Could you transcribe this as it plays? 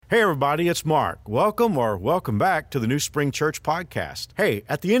Hey everybody, it's Mark. Welcome back to the New Spring Church podcast. Hey,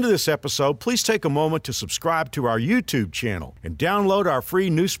 at the end of this episode, please take a moment to subscribe to our YouTube channel and download our free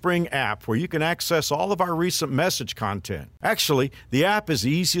New Spring app where you can access all of our recent message content. Actually, the app is the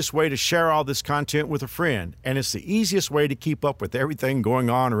easiest way to share all this content with a friend, and it's the easiest way to keep up with everything going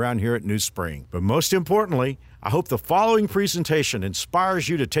on around here at New Spring. But most importantly, I hope the following presentation inspires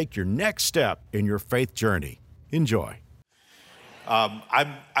you to take your next step in your faith journey. Enjoy. I'm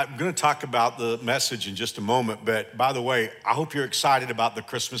going to talk about the message in just a moment, but by the way, I hope you're excited about the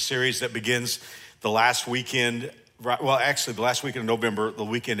Christmas series that begins the last weekend, the last weekend of November, the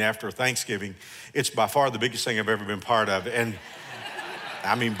weekend after Thanksgiving. It's by far the biggest thing I've ever been part of, and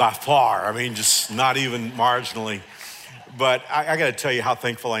I mean by far, just not even marginally. But I got to tell you how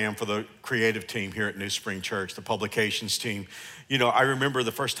thankful I am for the creative team here at New Spring Church, the publications team. You know, I remember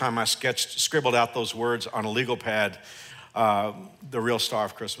the first time I scribbled out those words on a legal pad, the real star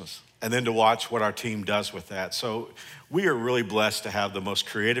of Christmas, and then to watch what our team does with that. So we are really blessed to have the most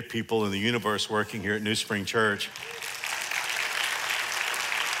creative people in the universe working here at New Spring Church.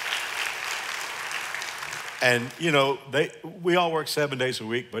 And you know, we all work 7 days a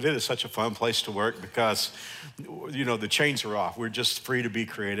week, but it is such a fun place to work because, you know, the chains are off. We're just free to be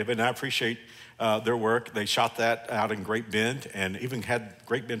creative, and I appreciate their work. They shot that out in Great Bend and even had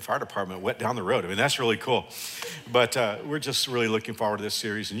Great Bend Fire Department wet down the road. That's really cool. But we're just really looking forward to this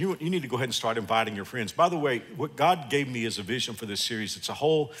series. And you need to go ahead and start inviting your friends. By the way, what God gave me as a vision for this series, it's a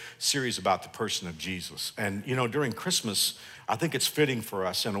whole series about the person of Jesus. And, you know, during Christmas, I think it's fitting for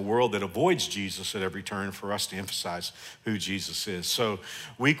us in a world that avoids Jesus at every turn for us to emphasize who Jesus is. So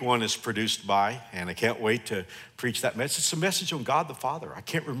week one is produced by, and I can't wait to preach that message. It's a message on God the Father. I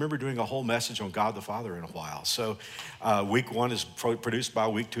can't remember doing a whole message on God the Father in a while. So week one is produced by,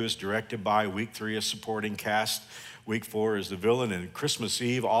 week two is directed by, week three is supporting cast, week four is the villain, and Christmas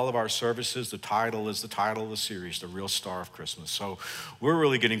Eve, all of our services, the title is the title of the series, The Real Star of Christmas. So we're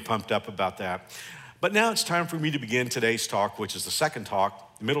really getting pumped up about that. But now it's time for me to begin today's talk, which is the second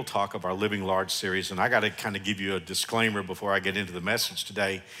talk, middle talk of our Living Large series. And I got to kind of give you a disclaimer before I get into the message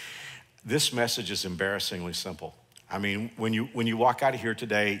today. This message is embarrassingly simple. I mean, when you walk out of here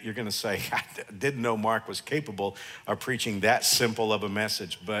today, you're going to say, I didn't know Mark was capable of preaching that simple of a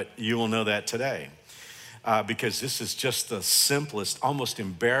message, but you will know that today. Because this is just the simplest, almost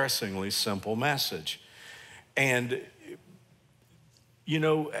embarrassingly simple message. And you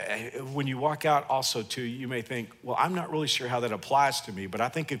know, when you walk out also too, you may think, well, I'm not really sure how that applies to me, but I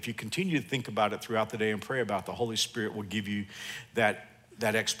think if you continue to think about it throughout the day and pray about it, the Holy Spirit will give you that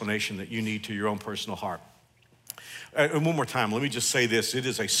explanation that you need to your own personal heart. And one more time, let me just say this. It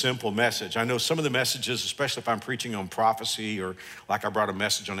is a simple message. I know some of the messages, especially if I'm preaching on prophecy or like I brought a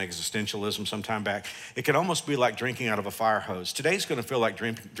message on existentialism some time back, it can almost be like drinking out of a fire hose. Today's going to feel like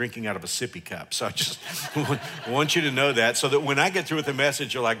drinking out of a sippy cup. So I just want you to know that so that when I get through with the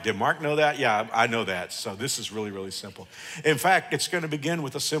message, you're like, did Mark know that? Yeah, I know that. So this is really, really simple. In fact, it's going to begin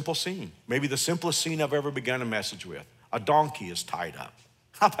with a simple scene. Maybe the simplest scene I've ever begun a message with. A donkey is tied up.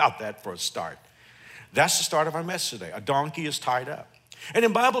 How about that for a start? That's the start of our message today. A donkey is tied up. And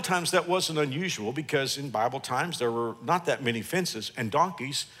in Bible times, that wasn't unusual because in Bible times, there were not that many fences, and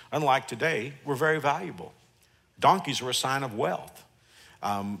donkeys, unlike today, were very valuable. Donkeys were a sign of wealth.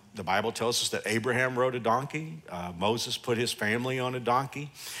 The Bible tells us that Abraham rode a donkey. Moses put his family on a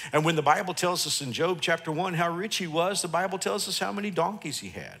donkey. And when the Bible tells us in Job chapter 1 how rich he was, the Bible tells us how many donkeys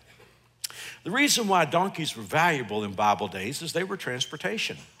he had. The reason why donkeys were valuable in Bible days is they were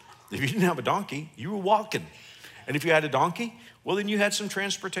transportation. If you didn't have a donkey, you were walking. And if you had a donkey, well, then you had some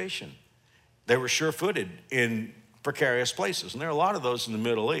transportation. They were sure-footed in precarious places, and there are a lot of those in the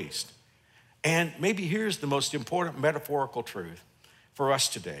Middle East. And maybe here's the most important metaphorical truth for us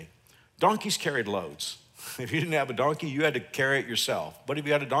today. Donkeys carried loads. If you didn't have a donkey, you had to carry it yourself. But if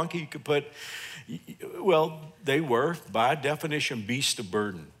you had a donkey, you could put, well, they were, by definition, beasts of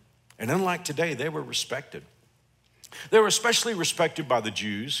burden. And unlike today, they were respected. They were especially respected by the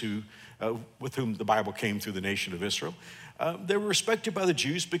Jews with whom the Bible came through the nation of Israel. They were respected by the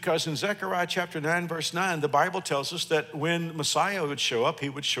Jews because in Zechariah chapter 9, verse 9, the Bible tells us that when Messiah would show up, he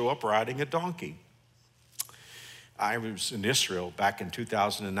would show up riding a donkey. I was in Israel back in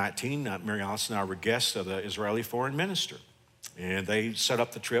 2019. Mary Alice and I were guests of the Israeli foreign minister. And they set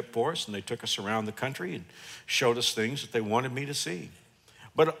up the trip for us, and they took us around the country and showed us things that they wanted me to see.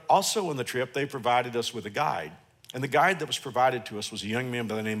 But also on the trip, they provided us with a guide. And the guide that was provided to us was a young man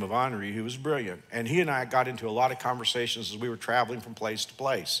by the name of Henri, who was brilliant. And he and I got into a lot of conversations as we were traveling from place to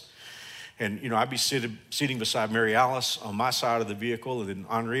place. And, I'd be sitting beside Mary Alice on my side of the vehicle, and then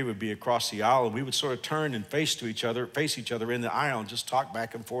Henri would be across the aisle, and we would sort of turn and face each other in the aisle and just talk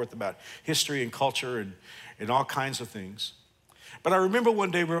back and forth about history and culture and all kinds of things. But I remember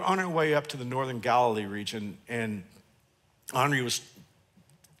one day we were on our way up to the Northern Galilee region, and Henri was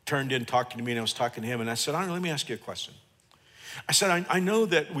turned in talking to me, and I was talking to him, and I said, Henri, let me ask you a question. I said, I know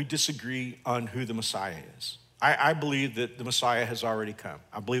that we disagree on who the Messiah is. I believe that the Messiah has already come.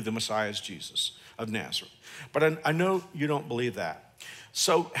 I believe the Messiah is Jesus of Nazareth. But I know you don't believe that.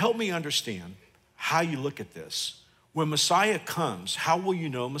 So help me understand how you look at this. When Messiah comes, how will you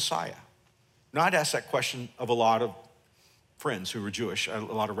know Messiah? Now, I'd ask that question of a lot of friends who were Jewish, a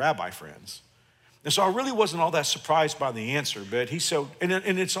lot of rabbi friends. And so I really wasn't all that surprised by the answer, but he said, and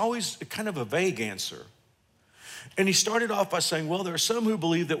it's always kind of a vague answer. And he started off by saying, well, there are some who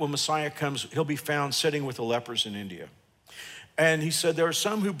believe that when Messiah comes, he'll be found sitting with the lepers in India. And he said, there are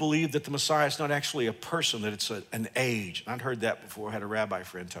some who believe that the Messiah is not actually a person, that it's an age. I'd heard that before. I had a rabbi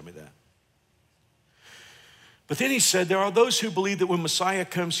friend tell me that. But then he said, there are those who believe that when Messiah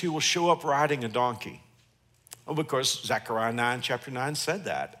comes, he will show up riding a donkey. Well, because Zechariah chapter 9 said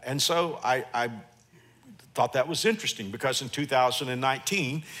that. And so I thought that was interesting, because in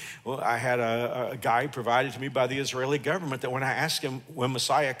 2019, I had a guy provided to me by the Israeli government that when I asked him, when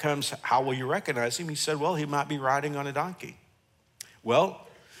Messiah comes, how will you recognize him? He said, well, he might be riding on a donkey. Well,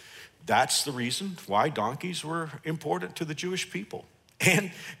 that's the reason why donkeys were important to the Jewish people.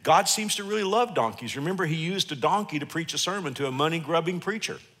 And God seems to really love donkeys. Remember, he used a donkey to preach a sermon to a money-grubbing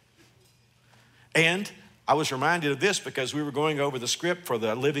preacher. And I was reminded of this because we were going over the script for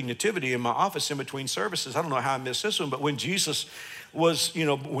the Living Nativity in my office in between services. I don't know how I missed this one, but when Jesus was,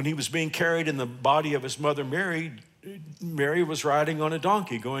 when he was being carried in the body of his mother Mary, Mary was riding on a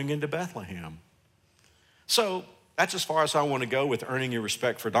donkey going into Bethlehem. So that's as far as I want to go with earning your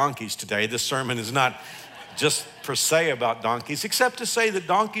respect for donkeys today. This sermon is not just per se about donkeys, except to say that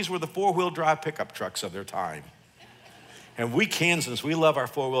donkeys were the four-wheel drive pickup trucks of their time. And we Kansans, we love our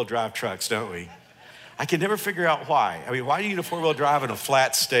four-wheel drive trucks, don't we? I can never figure out why. I mean, why do you need a four-wheel drive in a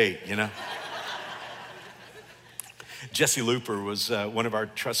flat state, Jesse Looper was one of our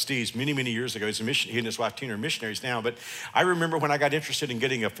trustees many, many years ago. He's a he and his wife Tina are missionaries now. But I remember when I got interested in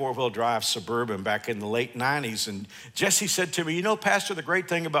getting a four-wheel drive Suburban back in the late 90s. And Jesse said to me, Pastor, the great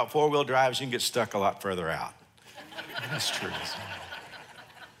thing about four-wheel drives, you can get stuck a lot further out. That's true.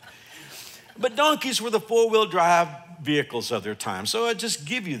 But donkeys were the four-wheel drive vehicles of their time. So I just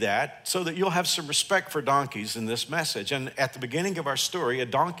give you that so that you'll have some respect for donkeys in this message. And at the beginning of our story, a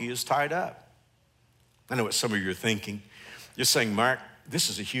donkey is tied up. I know what some of you are thinking. You're saying, Mark, this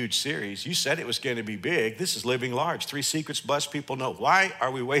is a huge series. You said it was going to be big. This is Living Large. 3 secrets blessed people know. Why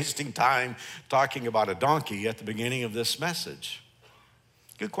are we wasting time talking about a donkey at the beginning of this message?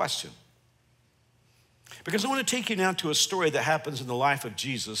 Good question. Because I want to take you now to a story that happens in the life of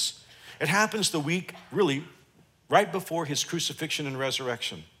Jesus. It happens the week, really, right before his crucifixion and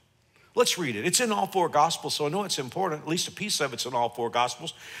resurrection. Let's read it. It's in all 4 Gospels, so I know it's important. At least a piece of it's in all 4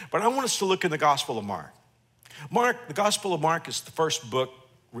 Gospels. But I want us to look in the Gospel of Mark. The Gospel of Mark is the first book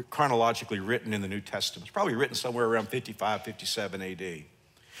chronologically written in the New Testament. It's probably written somewhere around 55, 57 AD.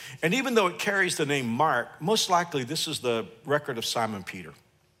 And even though it carries the name Mark, most likely this is the record of Simon Peter,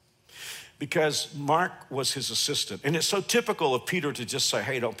 because Mark was his assistant. And it's so typical of Peter to just say,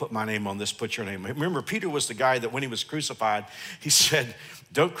 hey, don't put my name on this, put your name. Remember, Peter was the guy that when he was crucified, he said,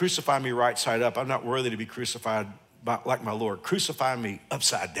 don't crucify me right side up. I'm not worthy to be crucified like my Lord. Crucify me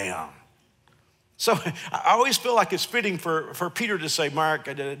upside down. So I always feel like it's fitting for Peter to say, Mark,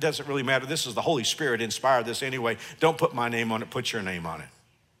 it doesn't really matter. This is the Holy Spirit inspired this anyway. Don't put my name on it, put your name on it.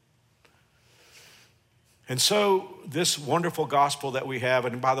 And so this wonderful gospel that we have,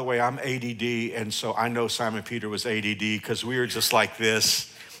 and by the way, I'm ADD, and so I know Simon Peter was ADD because we are just like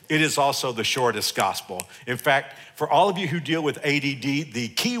this. It is also the shortest gospel. In fact, for all of you who deal with ADD,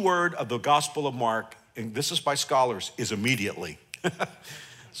 the key word of the Gospel of Mark, and this is by scholars, is immediately.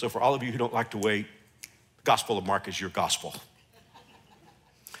 So for all of you who don't like to wait, the Gospel of Mark is your gospel.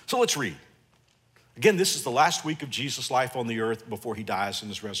 So let's read. Again, this is the last week of Jesus' life on the earth before he dies and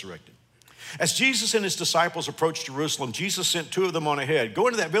is resurrected. As Jesus and his disciples approached Jerusalem, Jesus sent 2 of them on ahead. Go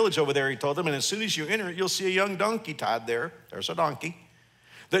into that village over there, he told them, and as soon as you enter it, you'll see a young donkey tied there. There's a donkey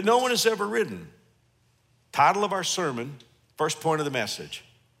that no one has ever ridden. Title of our sermon, first point of the message,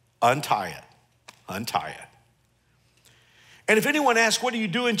 untie it, untie it. And if anyone asks, what are you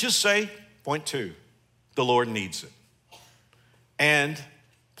doing? Just say, point 2, the Lord needs it. And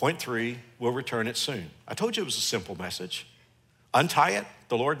point 3, we'll return it soon. I told you it was a simple message. Untie it,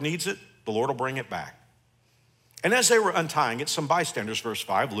 the Lord needs it, the Lord will bring it back. And as they were untying it, some bystanders, verse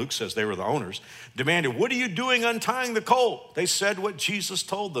 5, Luke says they were the owners, demanded, "What are you doing untying the colt?" They said what Jesus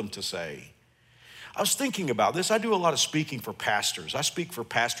told them to say. I was thinking about this. I do a lot of speaking for pastors. I speak for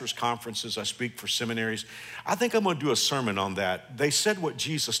pastors' conferences. I speak for seminaries. I think I'm going to do a sermon on that. They said what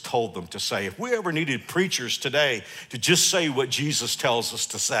Jesus told them to say. If we ever needed preachers today to just say what Jesus tells us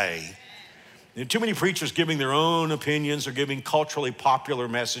to say, too many preachers giving their own opinions or giving culturally popular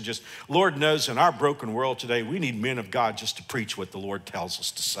messages. Lord knows in our broken world today, we need men of God just to preach what the Lord tells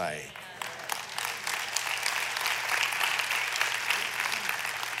us to say.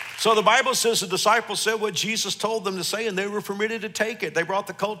 So the Bible says the disciples said what Jesus told them to say, and they were permitted to take it. They brought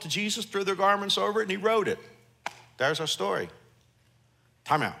the colt to Jesus, threw their garments over it, and he rode it. There's our story.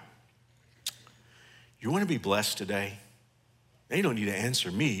 Time out. You want to be blessed today? Now, you don't need to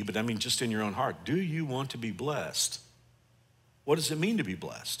answer me, but I mean just in your own heart. Do you want to be blessed? What does it mean to be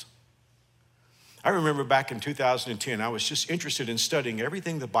blessed? I remember back in 2010, I was just interested in studying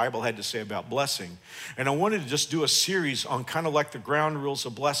everything the Bible had to say about blessing. And I wanted to just do a series on kind of like the ground rules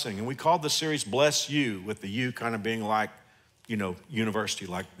of blessing. And we called the series Bless You, with the U kind of being like, you know, university,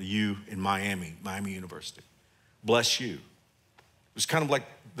 like the U in Miami University. Bless You. It was kind of like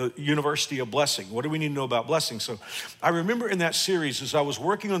the University of Blessing. What do we need to know about blessing? So I remember in that series, as I was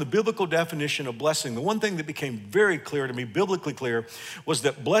working on the biblical definition of blessing, the one thing that became very clear to me, biblically clear, was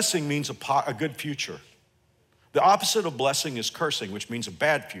that blessing means a good future. The opposite of blessing is cursing, which means a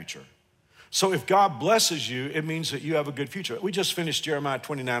bad future. So if God blesses you, it means that you have a good future. We just finished Jeremiah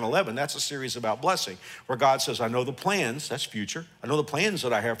 29:11. That's a series about blessing, where God says, I know the plans, that's future. I know the plans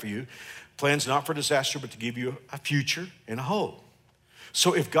that I have for you. Plans not for disaster, but to give you a future and a hope.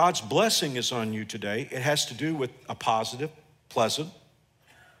 So if God's blessing is on you today, it has to do with a positive, pleasant,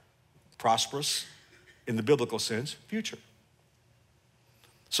 prosperous, in the biblical sense, future.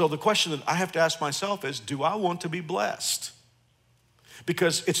 So the question that I have to ask myself is, do I want to be blessed?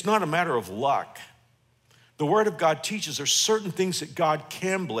 Because it's not a matter of luck. The Word of God teaches there's certain things that God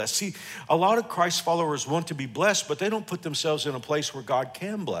can bless. See, a lot of Christ followers want to be blessed, but they don't put themselves in a place where God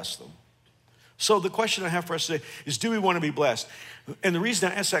can bless them. So the question I have for us today is, do we want to be blessed? And the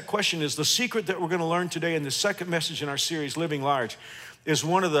reason I ask that question is the secret that we're going to learn today in the second message in our series, Living Large, is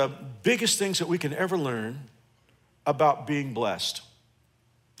one of the biggest things that we can ever learn about being blessed.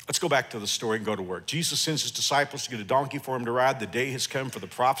 Let's go back to the story and go to work. Jesus sends his disciples to get a donkey for him to ride. The day has come for the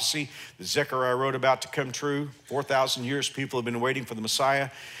prophecy that Zechariah wrote about to come true. 4,000 years people have been waiting for the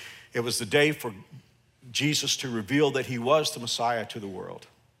Messiah. It was the day for Jesus to reveal that he was the Messiah to the world.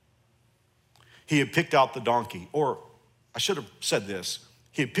 He had picked out the donkey, or I should have said this,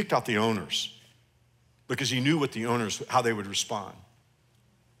 he had picked out the owners because he knew what the owners, how they would respond.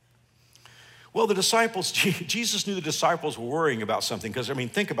 Well, the disciples, Jesus knew the disciples were worrying about something because, I mean,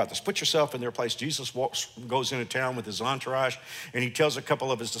 think about this. Put yourself in their place. Jesus goes into town with his entourage, and he tells a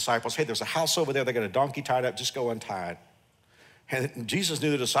couple of his disciples, hey, there's a house over there. They got a donkey tied up. Just go untie it. And Jesus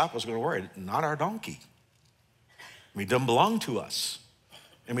knew the disciples were going to worry. Not our donkey. I mean, it doesn't belong to us.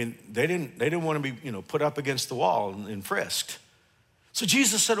 I mean, they didn't want to be, put up against the wall and frisked. So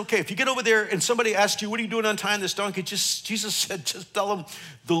Jesus said, okay, if you get over there and somebody asks you, what are you doing untying this donkey? Jesus said, just tell them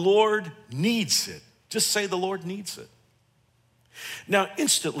the Lord needs it. Just say the Lord needs it. Now,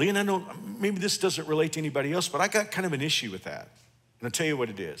 instantly, and I know maybe this doesn't relate to anybody else, but I got kind of an issue with that. And I'll tell you what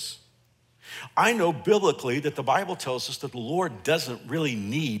it is. I know biblically that the Bible tells us that the Lord doesn't really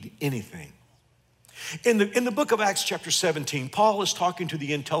need anything. In the book of Acts chapter 17, Paul is talking to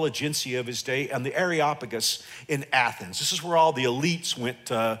the intelligentsia of his day and the Areopagus in Athens. This is where all the elites went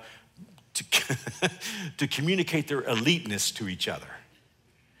to communicate their eliteness to each other.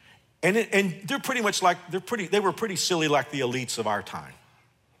 And they're pretty much like, they were pretty silly like the elites of our time.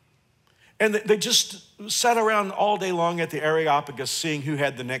 And they just sat around all day long at the Areopagus seeing who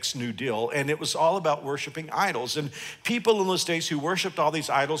had the next new deal. And it was all about worshiping idols. And people in those days who worshiped all these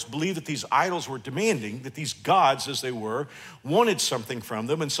idols believed that these idols were demanding, that these gods, as they were, wanted something from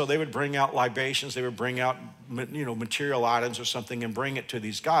them. And so they would bring out libations, they would bring out, material items or something and bring it to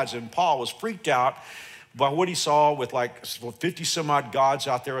these gods. And Paul was freaked out by what he saw with like 50 some odd gods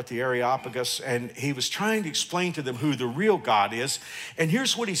out there at the Areopagus, and he was trying to explain to them who the real God is. And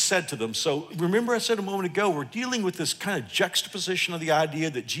here's what he said to them. So remember I said a moment ago, we're dealing with this kind of juxtaposition of the idea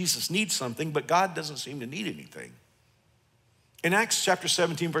that Jesus needs something, but God doesn't seem to need anything. In Acts chapter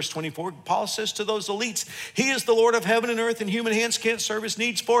 17, verse 24, Paul says to those elites, he is the Lord of heaven and earth, and human hands can't serve his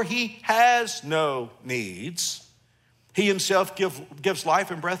needs, for he has no needs. He himself gives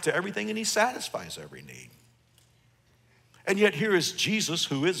life and breath to everything, and he satisfies every need. And yet here is Jesus,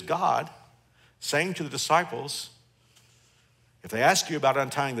 who is God, saying to the disciples, if they ask you about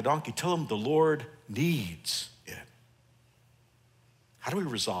untying the donkey, tell them the Lord needs it. How do we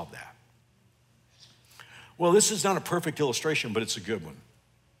resolve that? Well, this is not a perfect illustration, but it's a good one.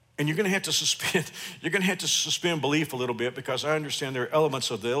 And you're going to have to suspend belief a little bit, because I understand there are elements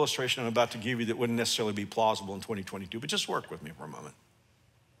of the illustration I'm about to give you that wouldn't necessarily be plausible in 2022, but just work with me for a moment.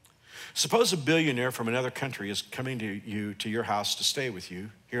 Suppose a billionaire from another country is coming to your house to stay with you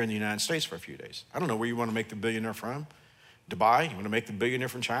here in the United States for a few days. I don't know where you want to make the billionaire from. Dubai, you want to make the billionaire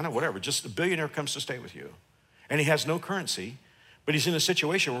from China, whatever. Just a billionaire comes to stay with you. And he has no currency, but he's in a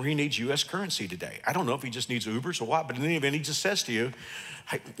situation where he needs U.S. currency today. I don't know if he just needs Ubers or what, but in any event, he just says to you,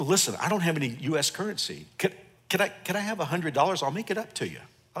 hey, listen, I don't have any U.S. currency. Could I have $100? I'll make it up to you.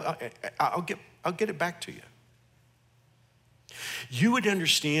 I'll get it back to you. You would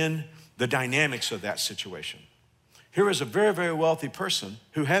understand the dynamics of that situation. Here is a very, very wealthy person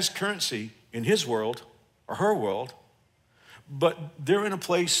who has currency in his world or her world, but they're in a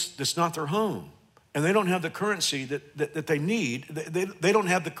place that's not their home. And they don't have the currency that they need. They don't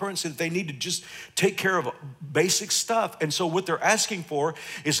have the currency that they need to just take care of basic stuff. And so what they're asking for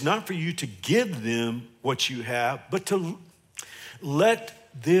is not for you to give them what you have, but to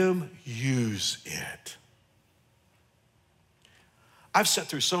let them use it. I've sat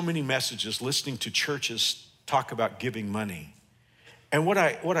through so many messages listening to churches talk about giving money. And what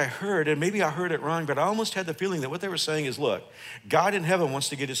I heard, and maybe I heard it wrong, but I almost had the feeling that what they were saying is, look, God in heaven wants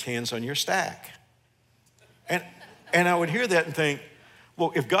to get his hands on your stack. And I would hear that and think,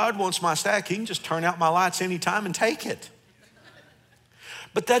 well, if God wants my stack, he can just turn out my lights anytime and take it.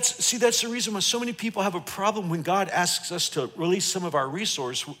 But that's the reason why so many people have a problem when God asks us to release some of our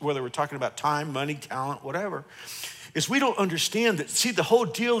resource, whether we're talking about time, money, talent, whatever, is we don't understand that, see, the whole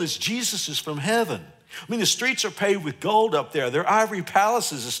deal is Jesus is from heaven. I mean, the streets are paved with gold up there. They're ivory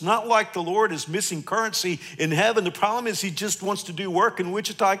palaces. It's not like the Lord is missing currency in heaven. The problem is he just wants to do work in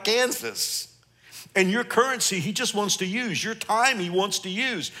Wichita, Kansas. And your currency, he just wants to use. Your time, he wants to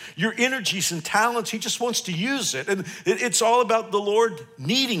use. Your energies and talents, he just wants to use it. And it's all about the Lord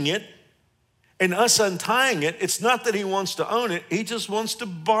needing it and us untying it. It's not that he wants to own it. He just wants to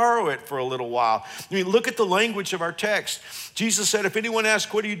borrow it for a little while. I mean, look at the language of our text. Jesus said, if anyone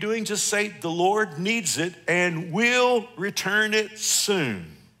asks, what are you doing? Just say, the Lord needs it and will return it soon.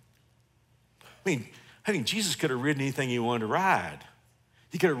 I mean, Jesus could have ridden anything he wanted to ride.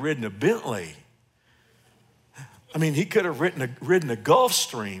 He could have ridden a Bentley. I mean, he could have ridden a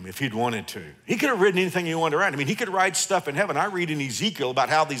Gulfstream if he'd wanted to. He could have ridden anything he wanted to ride. I mean, he could ride stuff in heaven. I read in Ezekiel about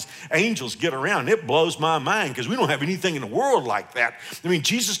how these angels get around. It blows my mind because we don't have anything in the world like that. I mean,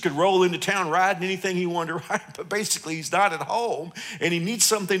 Jesus could roll into town riding anything he wanted to ride, but basically he's not at home and he needs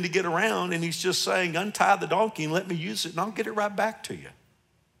something to get around, and he's just saying, untie the donkey and let me use it and I'll get it right back to you.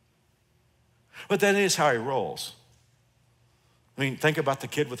 But that is how he rolls. I mean, think about the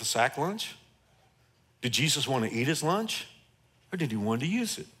kid with the sack lunch. Did Jesus want to eat his lunch, or did he want to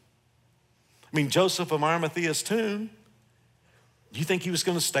use it? I mean, Joseph of Arimathea's tomb, do you think he was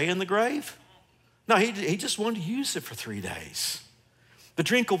going to stay in the grave? No, he just wanted to use it for 3 days. The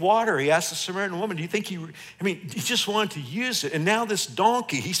drink of water, he asked the Samaritan woman, do you think he just wanted to use it. And now this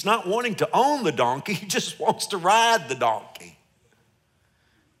donkey, he's not wanting to own the donkey, he just wants to ride the donkey.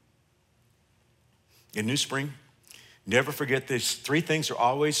 In New Spring, never forget these 3 things are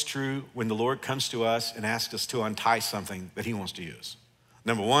always true when the Lord comes to us and asks us to untie something that he wants to use.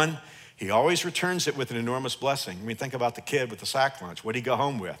 Number 1, he always returns it with an enormous blessing. I mean, think about the kid with the sack lunch. What did he go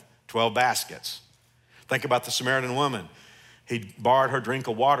home with? 12 baskets. Think about the Samaritan woman. He borrowed her drink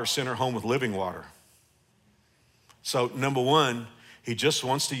of water, sent her home with living water. So number 1, he just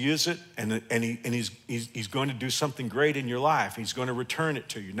wants to use it, and he's going to do something great in your life. He's going to return it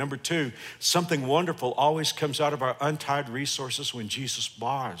to you. Number 2, something wonderful always comes out of our untied resources when Jesus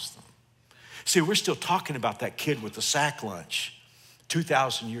borrows them. See, we're still talking about that kid with the sack lunch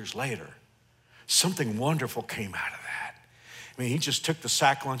 2,000 years later. Something wonderful came out of that. I mean, he just took the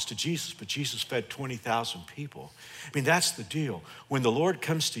sack lunch to Jesus, but Jesus fed 20,000 people. I mean, that's the deal. When the Lord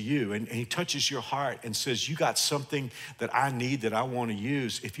comes to you and he touches your heart and says, you got something that I need, that I want to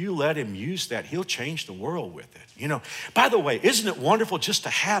use, if you let him use that, he'll change the world with it. You know, by the way, isn't it wonderful just to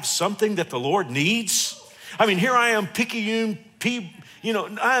have something that the Lord needs? I mean, here I am, Picayune,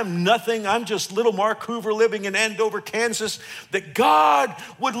 I am nothing. I'm just little Mark Hoover living in Andover, Kansas, that God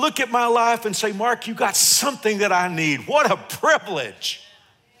would look at my life and say, Mark, you got something that I need. What a privilege.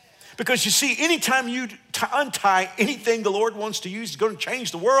 Because you see, anytime you untie anything the Lord wants to use, he's going to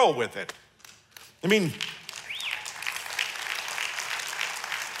change the world with it. I mean,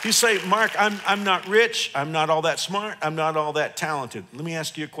 you say, Mark, I'm not rich. I'm not all that smart. I'm not all that talented. Let me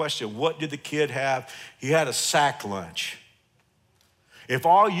ask you a question. What did the kid have? He had a sack lunch. If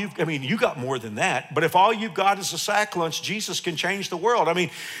all you got more than that, but if all you've got is a sack lunch, Jesus can change the world. I mean,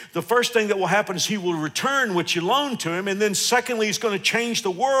 the first thing that will happen is he will return what you loaned to him. And then secondly, he's going to change the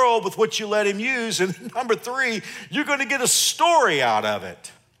world with what you let him use. And number three, you're going to get a story out of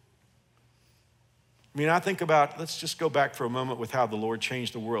it. I mean, I think about, let's just go back for a moment with how the Lord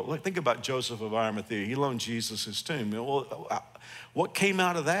changed the world. Look, think about Joseph of Arimathea. He loaned Jesus his tomb. Well, what came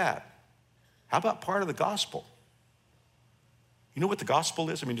out of that? How about part of the gospel? You know what the gospel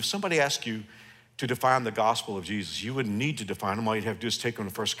is? I mean, if somebody asked you to define the gospel of Jesus, you wouldn't need to define them. All you'd have to do is take them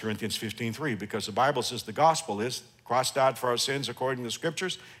to 1 Corinthians 15:3, because the Bible says the gospel is Christ died for our sins according to the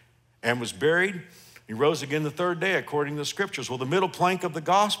scriptures and was buried. He rose again the third day according to the scriptures. Well, the middle plank of the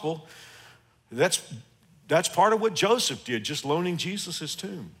gospel, that's part of what Joseph did, just loaning Jesus his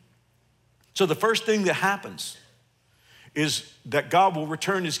tomb. So the first thing that happens is that God will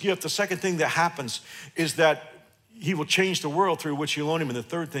return his gift. The second thing that happens is that he will change the world through which you loan him. And the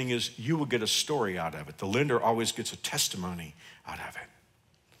third thing is you will get a story out of it. The lender always gets a testimony out of it.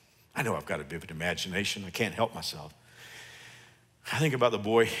 I know I've got a vivid imagination. I can't help myself. I think about the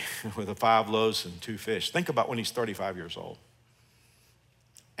boy with the 5 loaves and 2 fish. Think about when he's 35 years old.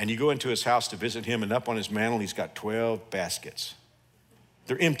 And you go into his house to visit him, and up on his mantle, he's got 12 baskets.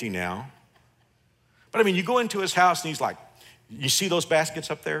 They're empty now. But I mean, you go into his house and he's like, you see those baskets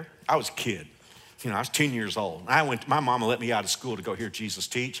up there? I was a kid. I was 10 years old. My mama let me out of school to go hear Jesus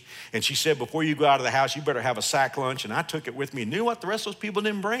teach. And she said, before you go out of the house, you better have a sack lunch. And I took it with me and knew what? The rest of those people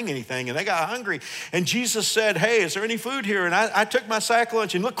didn't bring anything and they got hungry. And Jesus said, hey, is there any food here? And I took my sack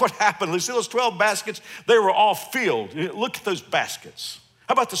lunch and look what happened. You see those 12 baskets? They were all filled. Look at those baskets.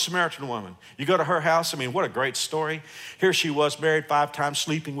 How about the Samaritan woman? You go to her house, I mean, what a great story. Here she was, married 5 times,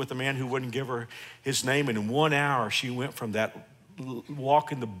 sleeping with a man who wouldn't give her his name. And in 1 hour, she went from that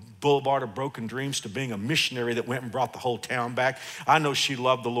walking the boulevard of broken dreams to being a missionary that went and brought the whole town back. I know she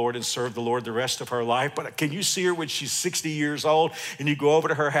loved the Lord and served the Lord the rest of her life, but can you see her when she's 60 years old and you go over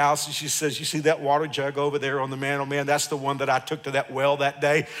to her house and she says, you see that water jug over there on the mantle? Man, that's the one that I took to that well that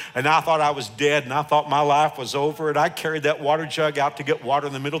day, and I thought I was dead and I thought my life was over, and I carried that water jug out to get water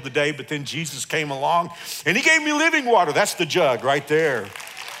in the middle of the day, but then Jesus came along and he gave me living water. That's the jug right there.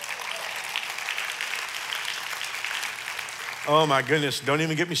 Oh my goodness, don't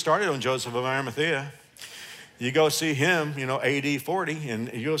even get me started on Joseph of Arimathea. You go see him, AD 40,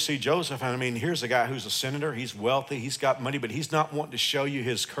 and you'll see Joseph. I mean, here's a guy who's a senator. He's wealthy. He's got money, but he's not wanting to show you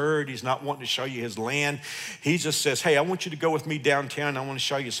his herd. He's not wanting to show you his land. He just says, hey, I want you to go with me downtown. I want to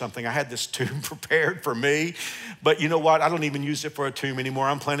show you something. I had this tomb prepared for me, but you know what? I don't even use it for a tomb anymore.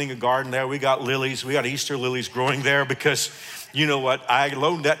 I'm planting a garden there. We got lilies. We got Easter lilies growing there because you know what? I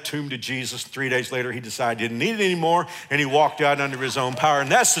loaned that tomb to Jesus. 3 days later, he decided he didn't need it anymore, and he walked out under his own power,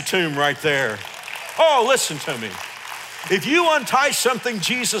 and that's the tomb right there. Oh, listen to me. If you untie something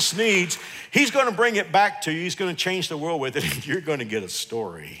Jesus needs, he's going to bring it back to you. He's going to change the world with it, and you're going to get a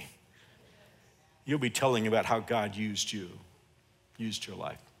story. You'll be telling about how God used you, used your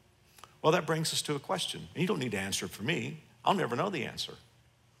life. Well, that brings us to a question. And you don't need to answer it for me. I'll never know the answer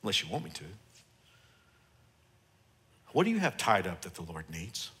unless you want me to. What do you have tied up that the Lord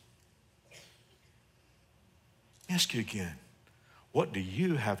needs? Let me ask you again. What do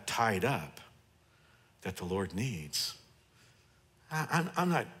you have tied up that the Lord needs? I'm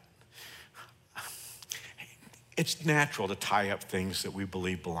not, it's natural to tie up things that we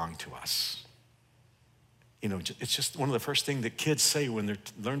believe belong to us. It's just one of the first things that kids say when they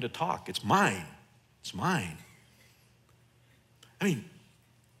learn to talk. It's mine. It's mine. I mean,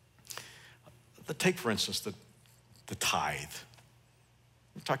 take for instance the tithe.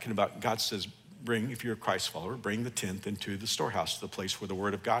 We're talking about, God says, if you're a Christ follower, bring the 10th into the storehouse, the place where the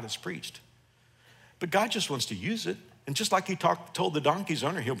word of God is preached. But God just wants to use it. And just like he told the donkey's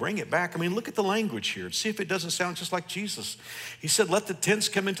owner, he'll bring it back. I mean, look at the language here. See if it doesn't sound just like Jesus. He said, let the tents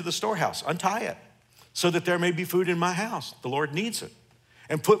come into the storehouse, untie it, so that there may be food in my house. The Lord needs it.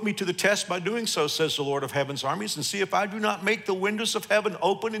 And put me to the test by doing so, says the Lord of heaven's armies, and see if I do not make the windows of heaven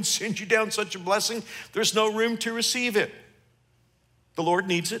open and send you down such a blessing, there's no room to receive it. The Lord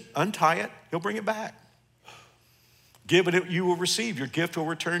needs it. Untie it. He'll bring it back. Give it, you will receive. Your gift will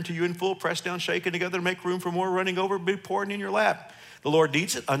return to you in full, pressed down, shaken together to make room for more, running over, be poured in your lap. The Lord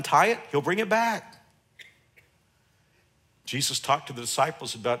needs it. Untie it. He'll bring it back. Jesus talked to the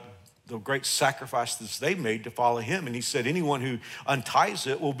disciples about the great sacrifices they made to follow him. And he said, anyone who unties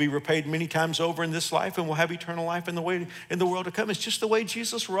it will be repaid many times over in this life and will have eternal life in the world to come. It's just the way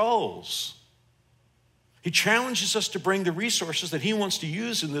Jesus rolls. He challenges us to bring the resources that he wants to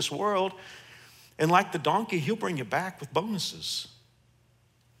use in this world. And like the donkey, he'll bring it back with bonuses.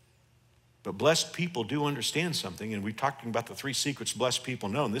 But blessed people do understand something, and we're talking about the 3 secrets blessed people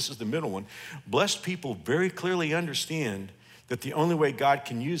know, and this is the middle one. Blessed people very clearly understand that the only way God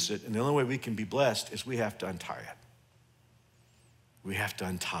can use it and the only way we can be blessed is we have to untie it. We have to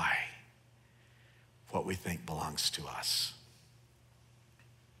untie what we think belongs to us.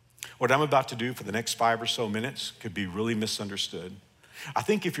 What I'm about to do for the next 5 or so minutes could be really misunderstood. I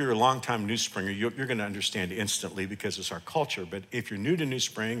think if you're a longtime New Springer, you're going to understand instantly because it's our culture. But if you're new to New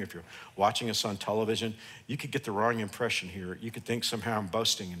Spring, if you're watching us on television, you could get the wrong impression here. You could think somehow I'm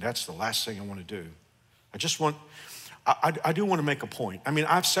boasting, and that's the last thing I want to do. I do want to make a point. I mean,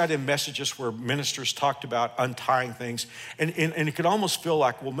 I've sat in messages where ministers talked about untying things, and it could almost feel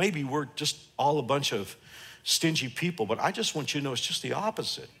like, well, maybe we're just all a bunch of stingy people. But I just want you to know it's just the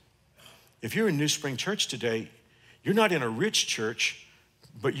opposite. If you're in New Spring Church today, you're not in a rich church,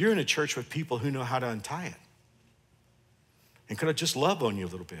 but you're in a church with people who know how to untie it. And could I just love on you a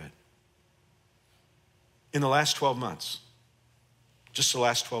little bit? In the last 12 months, just the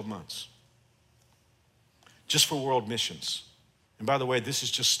last 12 months, just for world missions. And by the way, this is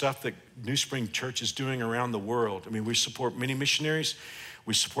just stuff that New Spring Church is doing around the world. I mean, we support many missionaries.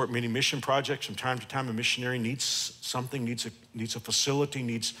 We support many mission projects. From time to time, a missionary needs something, needs a facility,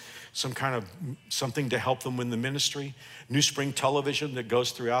 needs some kind of something to help them in the ministry. New Spring Television that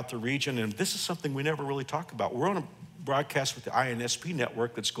goes throughout the region. And this is something we never really talk about. We're on a broadcast with the INSP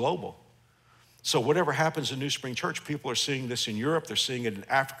network that's global. So whatever happens in New Spring Church, people are seeing this in Europe. They're seeing it in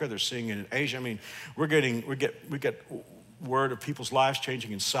Africa. They're seeing it in Asia. I mean, we get word of people's lives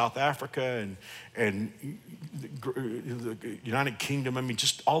changing in South Africa and the United Kingdom. I mean,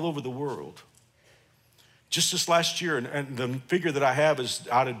 just all over the world. Just this last year, and the figure that I have is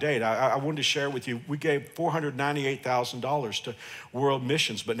out of date. I wanted to share with you, we gave $498,000 to world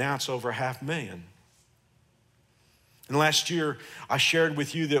missions, but now it's over $500,000. And last year, I shared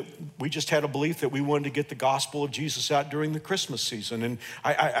with you that we just had a belief that we wanted to get the gospel of Jesus out during the Christmas season. And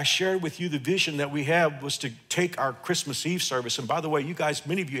I shared with you the vision that we have was to take our Christmas Eve service. And by the way, you guys,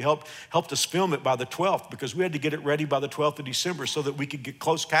 many of you helped us film it by the 12th because we had to get it ready by the 12th of December so that we could get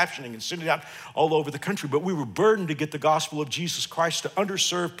closed captioning and send it out all over the country. But we were burdened to get the gospel of Jesus Christ to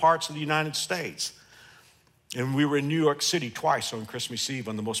underserved parts of the United States. And we were in New York City twice on Christmas Eve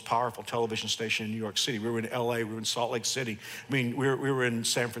on the most powerful television station in New York City. We were in LA, we were in Salt Lake City. I mean, we were in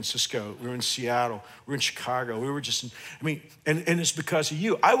San Francisco, we were in Seattle, we were in Chicago. We were just, and it's because of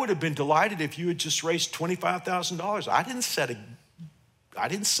you. I would have been delighted if you had just raised $25,000. I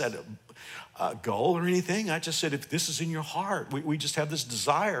didn't set a goal or anything. I just said, if this is in your heart, we just have this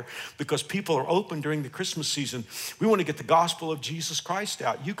desire because people are open during the Christmas season. We want to get the gospel of Jesus Christ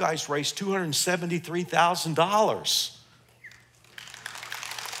out. You guys raised $273,000.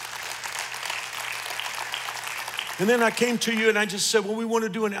 And then I came to you and I just said, well, we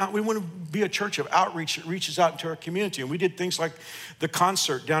want to be a church of outreach that reaches out into our community. And we did things like the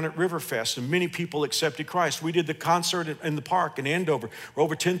concert down at Riverfest, and many people accepted Christ. We did the concert in the park in Andover, where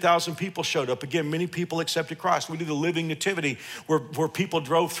over 10,000 people showed up. Again, many people accepted Christ. We did the Living Nativity, where people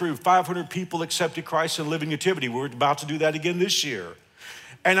drove through. 500 people accepted Christ in Living Nativity. We're about to do that again this year.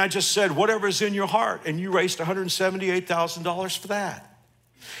 And I just said, whatever is in your heart. And you raised $178,000 for that.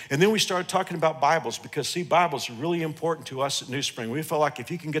 And then we started talking about Bibles because, see, Bibles are really important to us at New Spring. We feel like if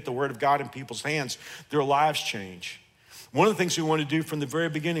you can get the Word of God in people's hands, their lives change. One of the things we wanted to do from the very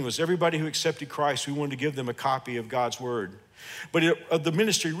beginning was everybody who accepted Christ, we wanted to give them a copy of God's Word. But the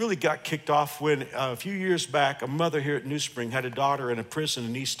ministry really got kicked off when a few years back, a mother here at New Spring had a daughter in a prison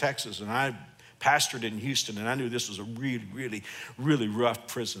in East Texas, and I pastored in Houston, and I knew this was a really, really, really rough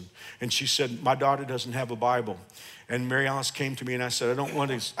prison. And she said, my daughter doesn't have a Bible. And Mary Alice came to me and I said, I don't want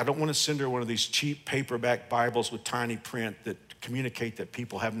to send her one of these cheap paperback Bibles with tiny print that communicate that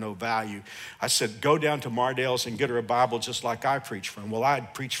people have no value. I said, go down to Mardale's and get her a Bible just like I preach from. Well,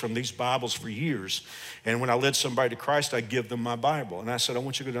 I'd preached from these Bibles for years. And when I led somebody to Christ, I'd give them my Bible. And I said, I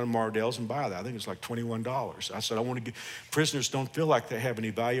want you to go down to Mardale's and buy that. I think it's like $21. I said, I want to give, prisoners don't feel like they have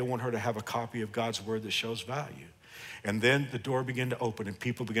any value. I want her to have a copy of God's Word that shows value. And then the door began to open and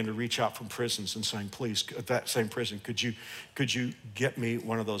people began to reach out from prisons and saying, please, at that same prison, could you get me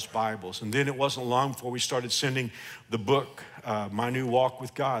one of those Bibles? And then it wasn't long before we started sending the book, My New Walk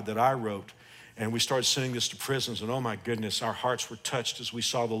with God, that I wrote. And we started sending this to prisons, and oh my goodness, our hearts were touched as we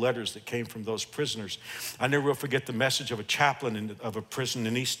saw the letters that came from those prisoners. I never will forget the message of a chaplain of a prison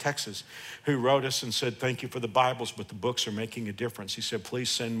in East Texas who wrote us and said, thank you for the Bibles, but the books are making a difference. He said, please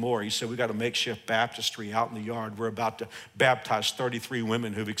send more. He said, we got a makeshift baptistry out in the yard. We're about to baptize 33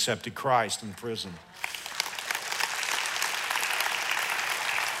 women who've accepted Christ in prison.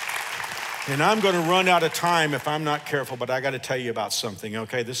 And I'm going to run out of time if I'm not careful, but I got to tell you about something,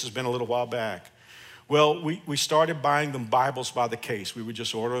 okay? This has been a little while back. Well, we started buying them Bibles by the case. We would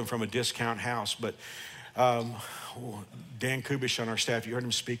just order them from a discount house, but Dan Kubish on our staff, you heard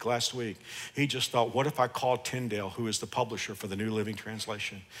him speak last week. He just thought, what if I called Tyndale, who is the publisher for the New Living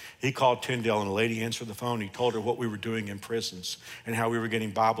Translation? He called Tyndale and a lady answered the phone. He told her what we were doing in prisons and how we were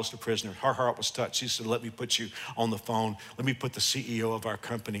getting Bibles to prisoners. Her heart was touched. She said, let me put you on the phone. Let me put the CEO of our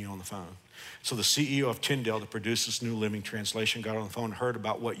company on the phone. So the CEO of Tyndale that produces New Living Translation got on the phone and heard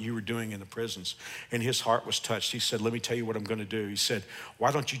about what you were doing in the prisons. And his heart was touched. He said, let me tell you what I'm going to do. He said,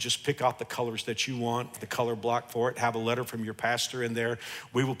 why don't you just pick out the colors that you want, the color block for it, have a letter from your pastor in there.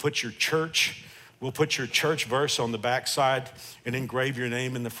 We will put your church verse on the back side and engrave your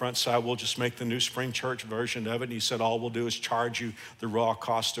name in the front side. We'll just make the New Spring Church version of it. And he said, all we'll do is charge you the raw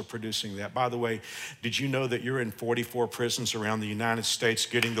cost of producing that. By the way, did you know that you're in 44 prisons around the United States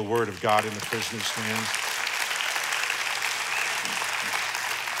getting the word of God in the prisoners' hands?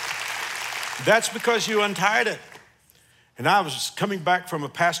 That's because you untied it. And I was coming back from a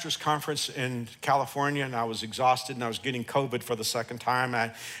pastor's conference in California, and I was exhausted, and I was getting COVID for the second time.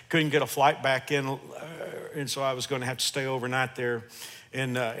 I couldn't get a flight back in, and so I was going to have to stay overnight there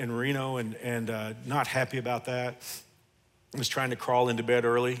in Reno, and not happy about that. I was trying to crawl into bed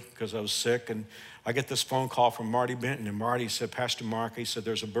early because I was sick, and I get this phone call from Marty Benton, and Marty said, Pastor Mark, he said,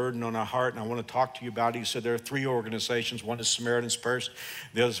 there's a burden on our heart, and I want to talk to you about it. He said, there are 3 organizations. One is Samaritan's Purse,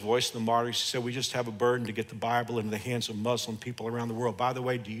 the other is Voice of the Martyrs. He said, we just have a burden to get the Bible into the hands of Muslim people around the world. By the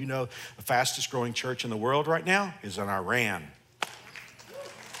way, do you know the fastest growing church in the world right now is in Iran?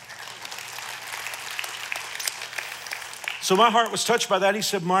 So my heart was touched by that. He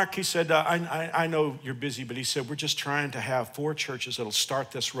said, Mark, he said, I know you're busy, but he said, we're just trying to have 4 churches that'll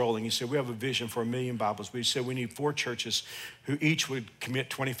start this rolling. He said, we have a vision for 1 million Bibles. But he said, we need 4 churches who each would commit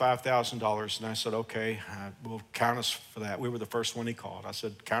 $25,000. And I said, okay, we'll count us for that. We were the first one he called. I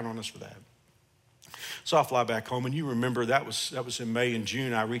said, count on us for that. So I fly back home, and you remember that was in May and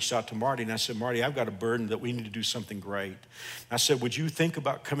June. I reached out to Marty, and I said, Marty, I've got a burden that we need to do something great. I said, would you think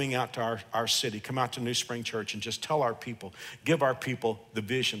about coming out to our city, come out to New Spring Church, and just tell our people, give our people the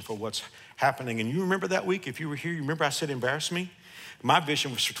vision for what's happening. And you remember that week, if you were here, you remember I said, embarrass me? My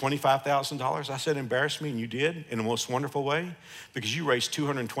vision was for $25,000. I said, embarrass me, and you did in the most wonderful way, because you raised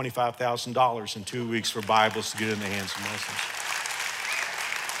 $225,000 in 2 weeks for Bibles to get in the hands of Muslims.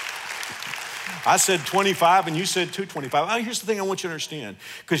 I said 25 and you said 225. Oh, here's the thing I want you to understand.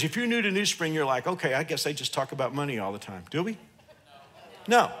 Because if you're new to New Spring, you're like, okay, I guess they just talk about money all the time. Do we?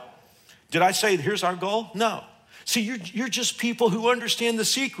 No. Did I say here's our goal? No. See, you're just people who understand the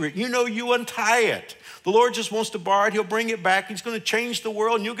secret. You know you untie it. The Lord just wants to borrow it. He'll bring it back. He's going to change the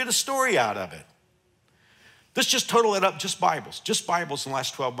world and you'll get a story out of it. Let's just total it up, just Bibles. Just Bibles in the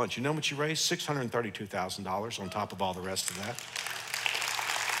last 12 months. You know what you raised? $632,000 on top of all the rest of that.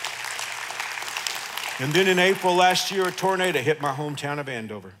 And then in April last year, a tornado hit my hometown of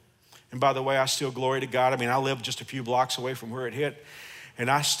Andover. And by the way, I still glory to God. I mean, I live just a few blocks away from where it hit. And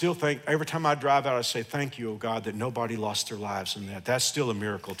I still think, every time I drive out, I say, thank you, oh God, that nobody lost their lives in that. That's still a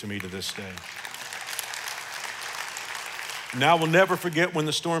miracle to me to this day. Now, I will never forget when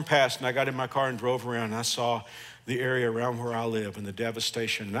the storm passed and I got in my car and drove around and I saw the area around where I live and the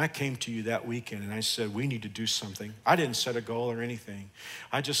devastation. And I came to you that weekend and I said, we need to do something. I didn't set a goal or anything.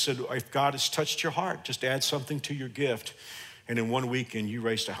 I just said, if God has touched your heart, just add something to your gift. And in one weekend, you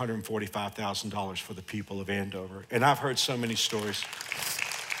raised $145,000 for the people of Andover. And I've heard so many stories.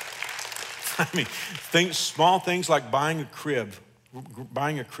 I mean, small things like buying a crib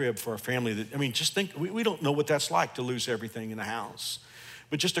for a family that, I mean, just think, we don't know what that's like to lose everything in the house.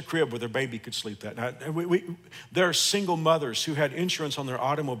 But just a crib where their baby could sleep that night. There are single mothers who had insurance on their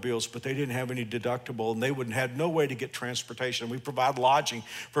automobiles, but they didn't have any deductible, and they had no way to get transportation. We provide lodging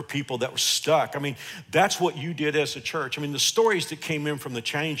for people that were stuck. I mean, that's what you did as a church. I mean, the stories that came in from the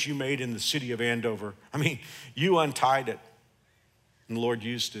change you made in the city of Andover, I mean, you untied it, and the Lord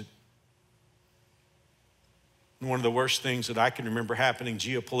used it. And one of the worst things that I can remember happening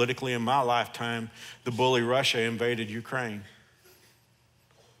geopolitically in my lifetime, the bully Russia invaded Ukraine.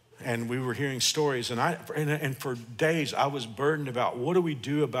 And we were hearing stories, and for days I was burdened about what do we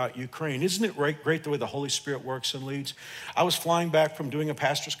do about Ukraine? Isn't it great the way the Holy Spirit works and leads? I was flying back from doing a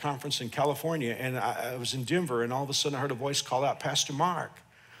pastor's conference in California, and I was in Denver, and all of a sudden I heard a voice call out, Pastor Mark.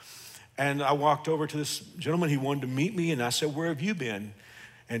 And I walked over to this gentleman. He wanted to meet me, and I said, where have you been?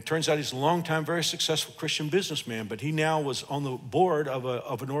 And it turns out he's a longtime, very successful Christian businessman, but he now was on the board of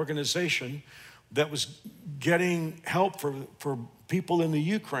an organization that was getting help for people in the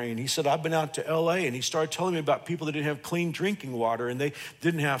Ukraine. He said, I've been out to LA, and he started telling me about people that didn't have clean drinking water and they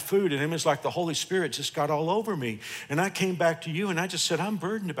didn't have food. And it was like the Holy Spirit just got all over me. And I came back to you and I just said, I'm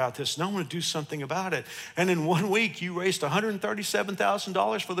burdened about this and I want to do something about it. And in 1 week, you raised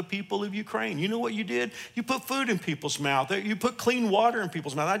 $137,000 for the people of Ukraine. You know what you did? You put food in people's mouth. You put clean water in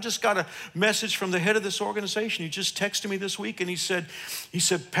people's mouth. I just got a message from the head of this organization. He just texted me this week and he said,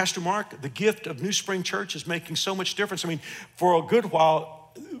 Pastor Mark, the gift of New Spring Church is making so much difference. I mean, for a good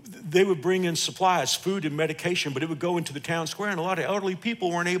while, they would bring in supplies, food and medication, but it would go into the town square, and a lot of elderly people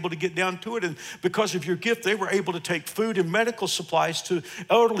weren't able to get down to it. And because of your gift, they were able to take food and medical supplies to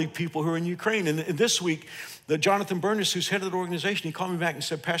elderly people who are in Ukraine. And this week, Jonathan Burness, who's head of the organization, he called me back and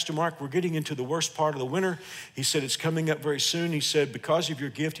said, Pastor Mark, we're getting into the worst part of the winter. He said, it's coming up very soon. He said, because of your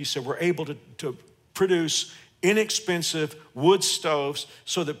gift, he said, we're able to produce inexpensive wood stoves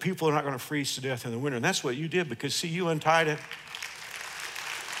so that people are not going to freeze to death in the winter. And that's what you did, because, see, you untied it.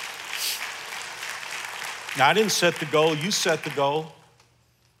 Now, I didn't set the goal. You set the goal.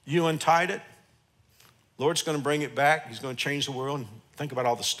 You untied it. Lord's going to bring it back. He's going to change the world. And think about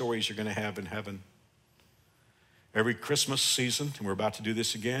all the stories you're going to have in heaven. Every Christmas season, and we're about to do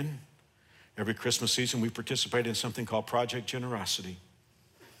this again, every Christmas season we participate in something called Project Generosity.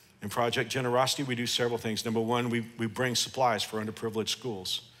 In Project Generosity, we do several things. Number one, we bring supplies for underprivileged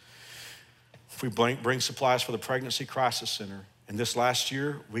schools. We bring supplies for the Pregnancy Crisis Center. And this last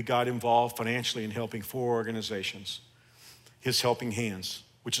year, we got involved financially in helping 4 organizations. His Helping Hands,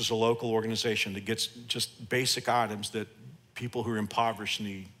 which is a local organization that gets just basic items that people who are impoverished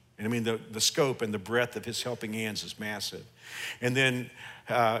need. And I mean, the scope and the breadth of His Helping Hands is massive. And then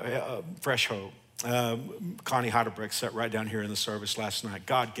Fresh Hope. Connie Heidelberg sat right down here in the service last night.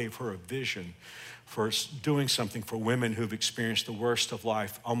 God gave her a vision for doing something for women who've experienced the worst of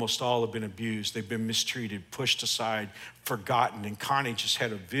life. Almost all have been abused. They've been mistreated, pushed aside, forgotten. And Connie just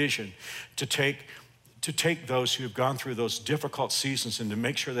had a vision to take those who have gone through those difficult seasons and to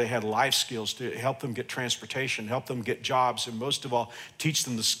make sure they had life skills to help them get transportation, help them get jobs, and most of all, teach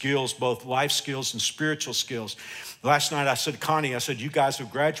them the skills, both life skills and spiritual skills. Last night I said, Connie, you guys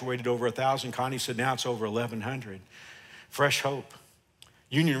have graduated over 1,000. Connie said, now it's over 1,100. Fresh Hope,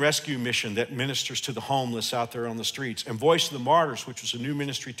 Union Rescue Mission that ministers to the homeless out there on the streets, and Voice of the Martyrs, which was a new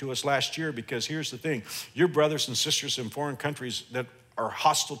ministry to us last year, because here's the thing, your brothers and sisters in foreign countries that are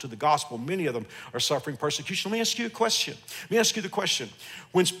hostile to the gospel, many of them are suffering persecution. Let me ask you a question. Let me ask you the question.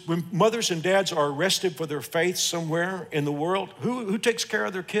 When mothers and dads are arrested for their faith somewhere in the world, who takes care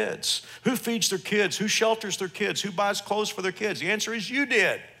of their kids? Who feeds their kids? Who shelters their kids? Who buys clothes for their kids? The answer is you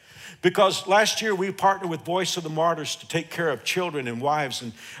did. Because last year we partnered with Voice of the Martyrs to take care of children and wives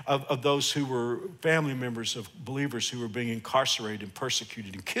and of those who were family members of believers who were being incarcerated and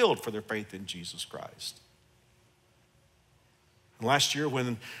persecuted and killed for their faith in Jesus Christ. And last year,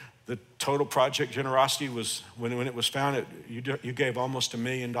 when the total Project Generosity was, when it was founded, you gave almost $1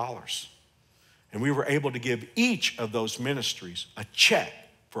 million. And we were able to give each of those ministries a check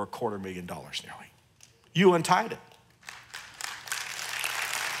for $250,000 nearly. You untied it.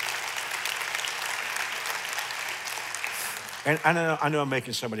 And I know I'm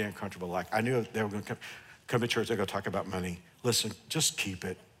making somebody uncomfortable. Like, I knew they were going to come to church, they're going to talk about money. Listen, just keep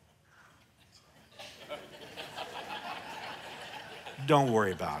it. Don't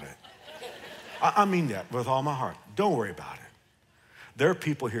worry about it. I mean that with all my heart. Don't worry about it. There are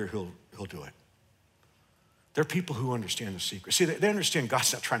people here who'll do it. There are people who understand the secret. See, they understand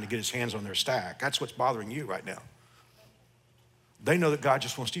God's not trying to get His hands on their stack. That's what's bothering you right now. They know that God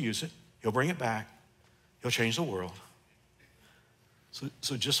just wants to use it. He'll bring it back. He'll change the world.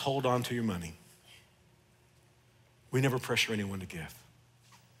 So just hold on to your money. We never pressure anyone to give.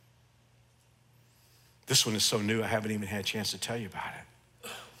 This one is so new, I haven't even had a chance to tell you about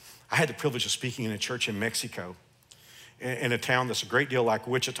it. I had the privilege of speaking in a church in Mexico, in a town that's a great deal like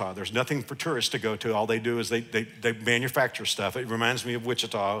Wichita. There's nothing for tourists to go to. All they do is they manufacture stuff. It reminds me of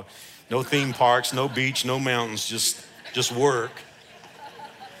Wichita. No theme parks, no beach, no mountains, just work.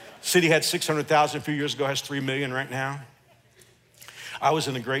 City had 600,000 a few years ago, has 3 million right now. I was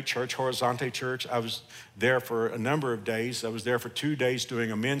in a great church, Horizonte Church. I was there for a number of days. I was there for 2 days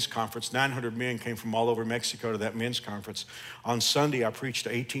doing a men's conference. 900 men came from all over Mexico to that men's conference. On Sunday, I preached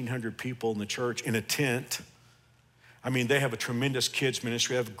to 1,800 people in the church in a tent. I mean, they have a tremendous kids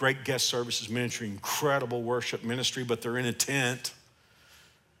ministry. They have a great guest services ministry, incredible worship ministry, but they're in a tent.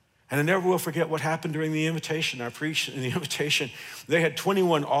 And I never will forget what happened during the invitation. I preached in the invitation. They had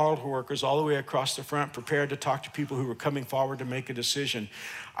 21 altar workers all the way across the front prepared to talk to people who were coming forward to make a decision.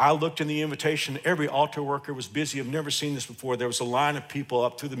 I looked in the invitation. Every altar worker was busy. I've never seen this before. There was a line of people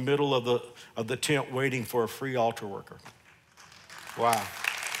up through the middle of the tent waiting for a free altar worker. Wow.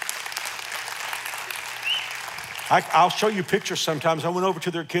 I'll show you pictures sometimes. I went over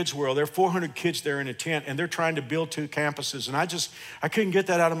to their kids' world. There are 400 kids there in a tent, and they're trying to build 2 campuses. And I couldn't get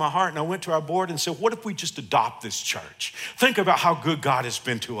that out of my heart. And I went to our board and said, what if we just adopt this church? Think about how good God has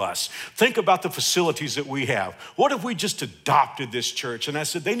been to us. Think about the facilities that we have. What if we just adopted this church? And I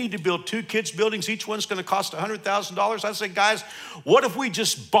said, they need to build 2 kids' buildings. Each one's going to cost $100,000. I said, guys, what if we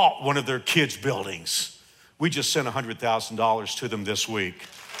just bought one of their kids' buildings? We just sent $100,000 to them this week.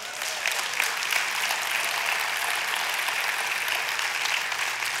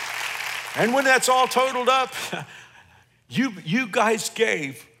 And when that's all totaled up, you guys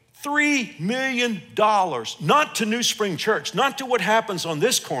gave $3 million, not to New Spring Church, not to what happens on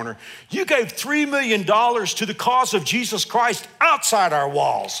this corner. You gave $3 million to the cause of Jesus Christ outside our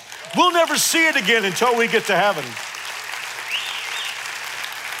walls. We'll never see it again until we get to heaven.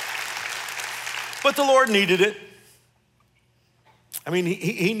 But the Lord needed it. I mean,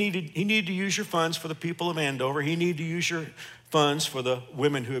 he needed to use your funds for the people of Andover. He needed to use your funds for the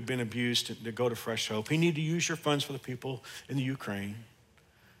women who have been abused to go to Fresh Hope. He needed to use your funds for the people in the Ukraine.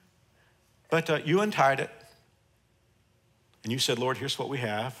 But you untied it. And you said, Lord, here's what we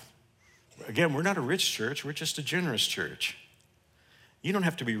have. Again, we're not a rich church. We're just a generous church. You don't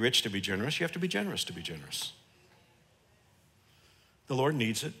have to be rich to be generous. You have to be generous to be generous. The Lord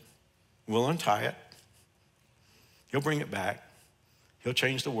needs it. We'll untie it. He'll bring it back. He'll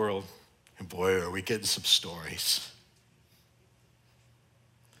change the world. And boy, are we getting some stories.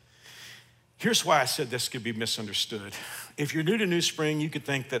 Here's why I said this could be misunderstood. If you're new to New Spring, you could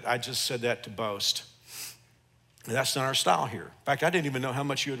think that I just said that to boast. That's not our style here. In fact, I didn't even know how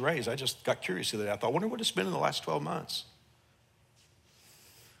much you had raised. I just got curious the other day. I thought, I wonder what it's been in the last 12 months.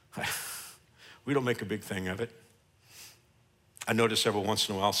 We don't make a big thing of it. I notice every once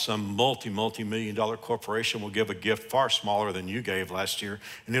in a while some multi-million dollar corporation will give a gift far smaller than you gave last year,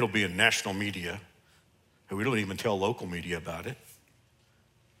 and it'll be in national media. And we don't even tell local media about it.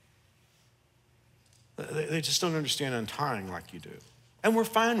 They just don't understand untying like you do. And we're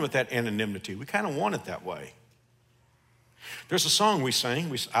fine with that anonymity. We kind of want it that way. There's a song we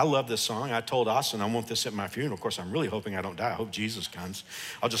sang. I love this song. I told Austin I want this at my funeral. Of course, I'm really hoping I don't die. I hope Jesus comes.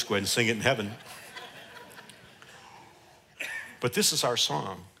 I'll just go ahead and sing it in heaven. But this is our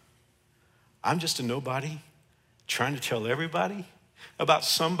song. I'm just a nobody trying to tell everybody about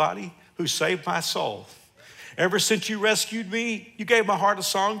somebody who saved my soul. Ever since you rescued me, you gave my heart a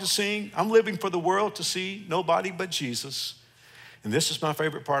song to sing. I'm living for the world to see nobody but Jesus. And this is my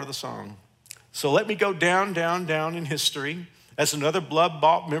favorite part of the song. So let me go down, down, down in history as another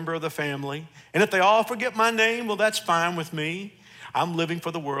blood-bought member of the family. And if they all forget my name, well, that's fine with me. I'm living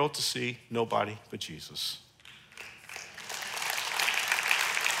for the world to see nobody but Jesus.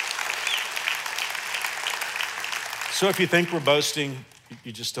 So if you think we're boasting,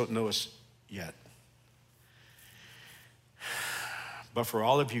 you just don't know us yet. But for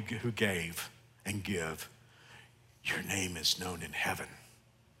all of you who gave and give, your name is known in heaven.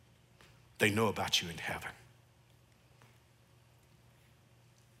 They know about you in heaven.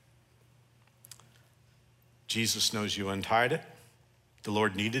 Jesus knows you untied it. The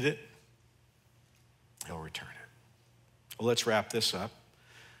Lord needed it. He'll return it. Well, let's wrap this up.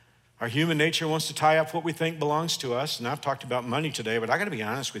 Our human nature wants to tie up what we think belongs to us. And I've talked about money today, but I got to be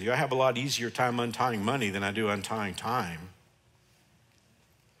honest with you. I have a lot easier time untying money than I do untying time.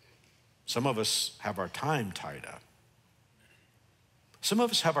 Some of us have our time tied up. Some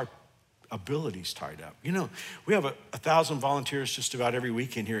of us have our abilities tied up. You know, we have 1,000 volunteers just about every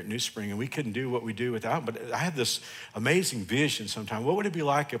weekend here at New Spring, and we couldn't do what we do without them. But I have this amazing vision sometimes. What would it be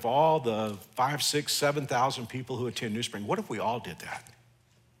like if all the 5,000, 6,000, 7,000 people who attend New Spring, what if we all did that?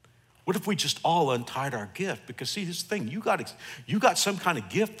 What if we just all untied our gift? Because see, this thing, you got some kind of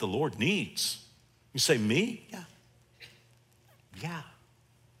gift the Lord needs. You say, me? Yeah. Yeah.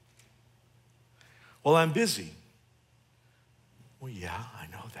 Well, I'm busy. Well, yeah, I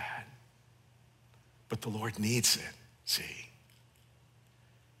know that. But the Lord needs it, see.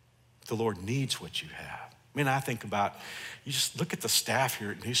 The Lord needs what you have. I mean, I think about, you just look at the staff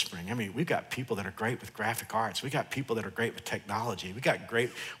here at New Spring. I mean, we've got people that are great with graphic arts. We got people that are great with technology. We got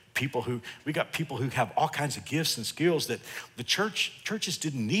people who have all kinds of gifts and skills that the churches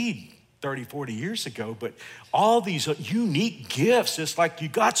didn't need 30, 40 years ago, but all these unique gifts, it's like you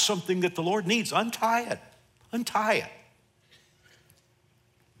got something that the Lord needs. Untie it. Untie it.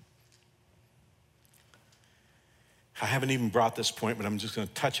 I haven't even brought this point, but I'm just going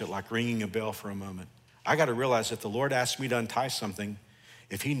to touch it like ringing a bell for a moment. I got to realize that the Lord asked me to untie something.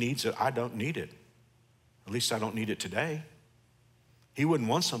 If he needs it, I don't need it. At least I don't need it today. He wouldn't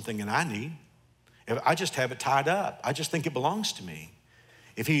want something and I need. I just have it tied up. I just think it belongs to me.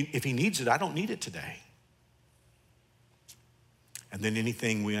 If he needs it, I don't need it today. And then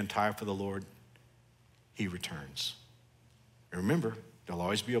anything we untie for the Lord, he returns. And remember, there'll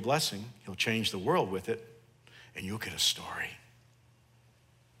always be a blessing. He'll change the world with it, and you'll get a story.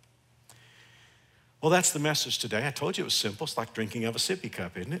 Well, that's the message today. I told you it was simple. It's like drinking out of a sippy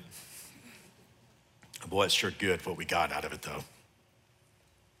cup, isn't it? Boy, it's sure good what we got out of it, though.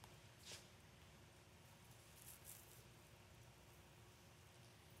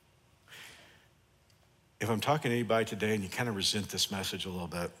 If I'm talking to anybody today and you kind of resent this message a little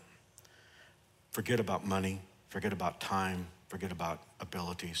bit, forget about money, forget about time, forget about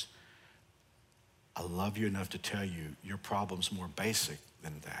abilities. I love you enough to tell you your problem's more basic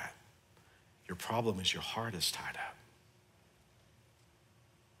than that. Your problem is your heart is tied up.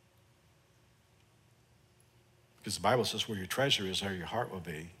 Because the Bible says where your treasure is, there your heart will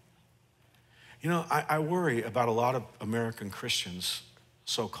be. You know, I worry about a lot of American Christians,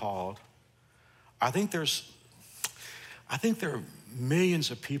 so-called. I think there are millions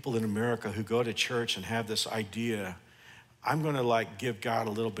of people in America who go to church and have this idea, I'm going to give God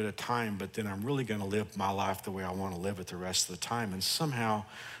a little bit of time, but then I'm really going to live my life the way I want to live it the rest of the time. And somehow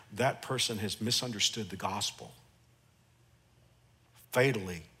that person has misunderstood the gospel,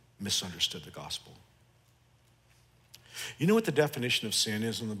 fatally misunderstood the gospel. You know what the definition of sin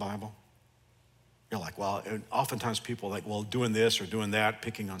is in the Bible? You're like, well, oftentimes people are like, well, doing this or doing that,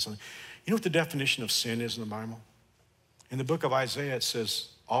 picking on something. You know what the definition of sin is in the Bible? In the book of Isaiah, it says,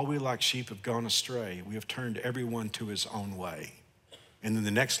 all we like sheep have gone astray. We have turned everyone to his own way. And then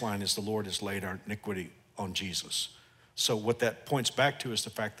the next line is, the Lord has laid our iniquity on Jesus. So what that points back to is the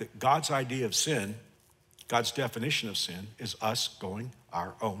fact that God's idea of sin, God's definition of sin, is us going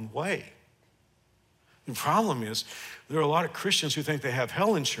our own way. The problem is, there are a lot of Christians who think they have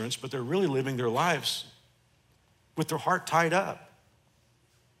hell insurance, but they're really living their lives with their heart tied up.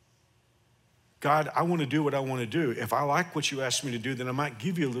 God, I want to do what I want to do. If I like what you asked me to do, then I might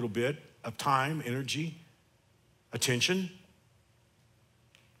give you a little bit of time, energy, attention.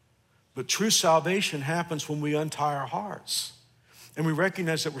 But true salvation happens when we untie our hearts. And we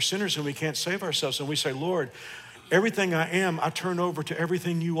recognize that we're sinners and we can't save ourselves. And we say, Lord, everything I am, I turn over to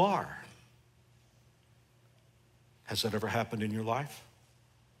everything you are. Has that ever happened in your life?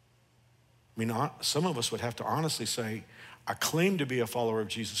 I mean, some of us would have to honestly say, I claim to be a follower of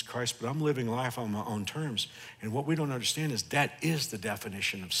Jesus Christ, but I'm living life on my own terms. And what we don't understand is that is the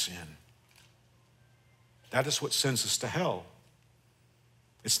definition of sin. That is what sends us to hell.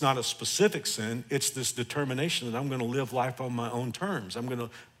 It's not a specific sin. It's this determination that I'm going to live life on my own terms.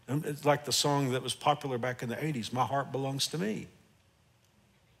 It's like the song that was popular back in the 80s, My Heart Belongs to Me.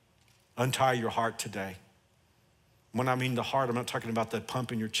 Untie your heart today. When I mean the heart, I'm not talking about the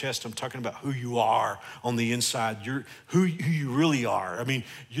pump in your chest. I'm talking about who you are on the inside, who you really are. I mean,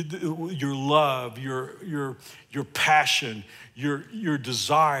 your love, your passion, your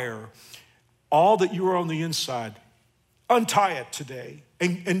desire, all that you are on the inside, untie it today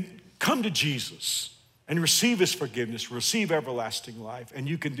and come to Jesus and receive his forgiveness, receive everlasting life, and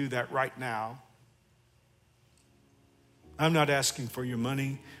you can do that right now. I'm not asking for your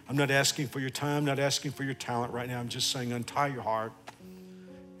money. I'm not asking for your time. I'm not asking for your talent right now. I'm just saying untie your heart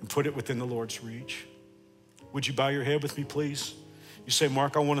and put it within the Lord's reach. Would you bow your head with me, please? You say,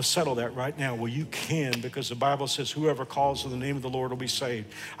 Mark, I want to settle that right now. Well, you can, because the Bible says whoever calls on the name of the Lord will be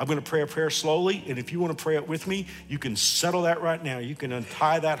saved. I'm going to pray a prayer slowly, and if you want to pray it with me, you can settle that right now. You can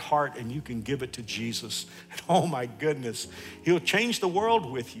untie that heart and you can give it to Jesus. And oh my goodness, he'll change the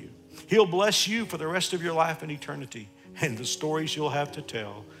world with you. He'll bless you for the rest of your life and eternity. And the stories you'll have to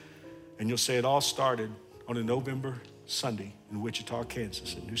tell. And you'll say it all started on a November Sunday in Wichita,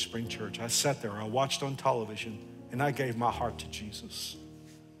 Kansas at New Spring Church. I sat there, I watched on television, and I gave my heart to Jesus.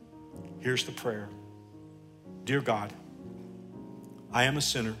 Here's the prayer. Dear God, I am a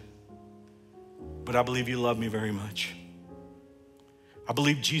sinner, but I believe you love me very much. I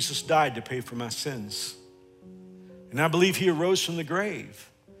believe Jesus died to pay for my sins. And I believe he arose from the grave.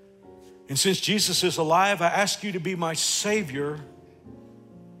 And since Jesus is alive, I ask you to be my Savior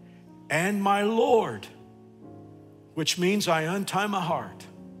and my Lord, which means I untie my heart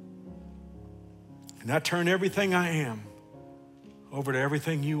and I turn everything I am over to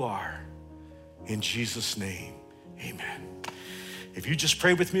everything you are. In Jesus' name, amen. If you just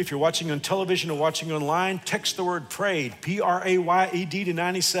pray with me, if you're watching on television or watching online, text the word prayed, P-R-A-Y-E-D to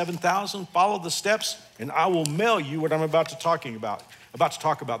 97,000. Follow the steps and I will mail you what I'm about to talk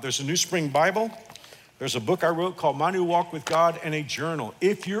about. There's a New Spring Bible. There's a book I wrote called My New Walk with God and a journal.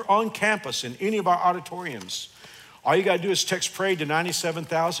 If you're on campus in any of our auditoriums, All you got to do is text PRAY to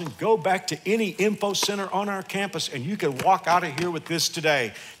 97,000. Go back to any info center on our campus, and you can walk out of here with this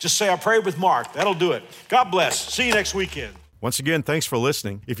today. Just say, I prayed with Mark. That'll do it. God bless. See you next weekend. Once again, thanks for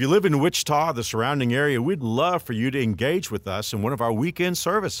listening. If you live in Wichita, the surrounding area, we'd love for you to engage with us in one of our weekend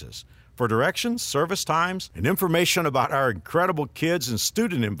services. For directions, service times, and information about our incredible kids and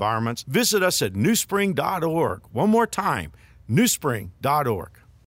student environments, visit us at newspring.org. One more time, newspring.org.